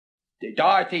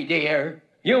Dorothy, dear,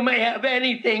 you may have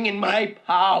anything in my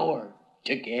power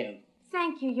to give.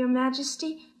 Thank you, Your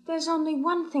Majesty. There's only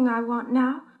one thing I want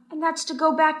now, and that's to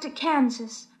go back to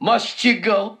Kansas. Must you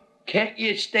go? Can't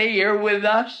you stay here with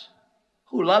us,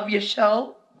 who love you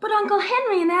so? But Uncle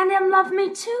Henry and Aunt Em love me,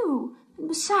 too. And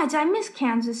besides, I miss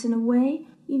Kansas in a way,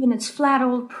 even its flat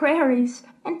old prairies.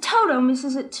 And Toto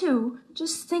misses it, too.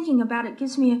 Just thinking about it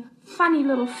gives me a funny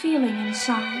little feeling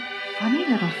inside. Funny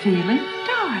little feeling?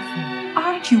 Dorothy,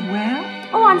 aren't you well?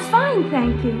 Oh, I'm fine,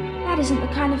 thank you. That isn't the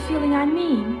kind of feeling I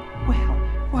mean. Well,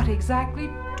 what exactly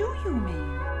do you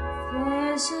mean?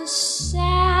 There's a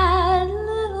sad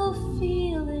little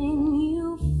feeling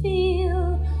you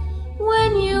feel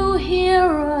when you hear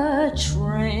a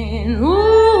train. Ooh,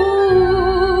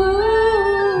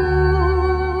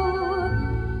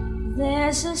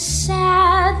 there's a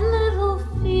sad little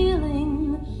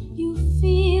feeling you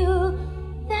feel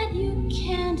that you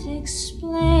can't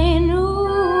explain. Ooh,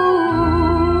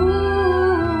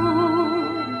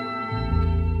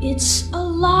 it's a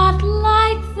lot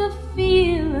like the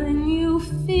feeling you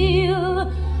feel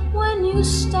when you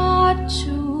start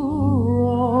to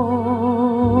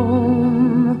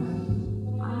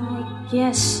roam. I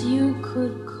guess you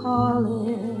could call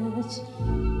it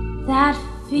that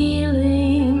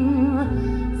feeling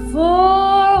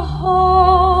for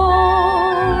home.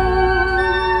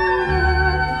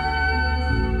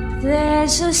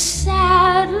 There's a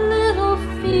sad little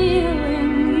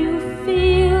feeling you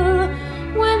feel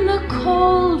when the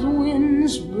cold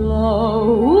winds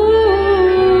blow.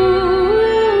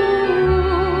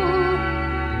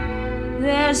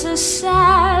 There's a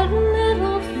sad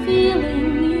little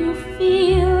feeling you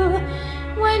feel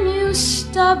when you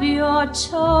stub your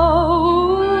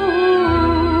toe.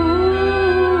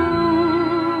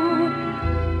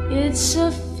 It's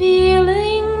a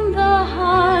feeling the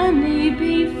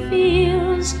honeybee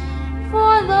feels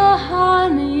for the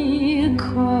honeycomb.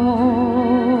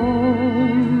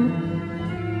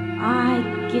 I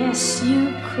guess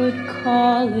you could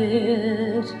call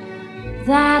it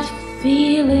that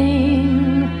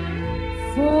feeling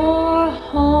for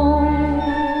home.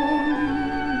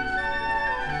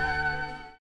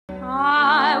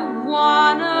 I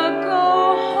wanna go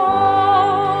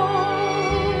home.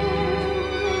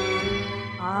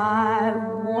 I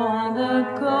wanna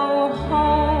go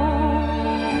home.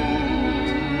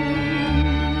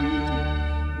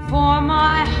 For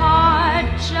my heart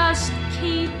just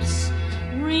keeps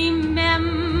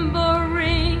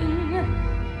remembering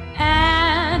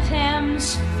Aunt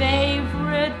Em's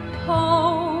favorite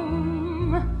poem.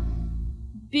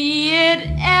 Be it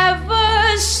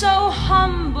ever so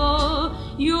humble,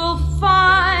 you'll find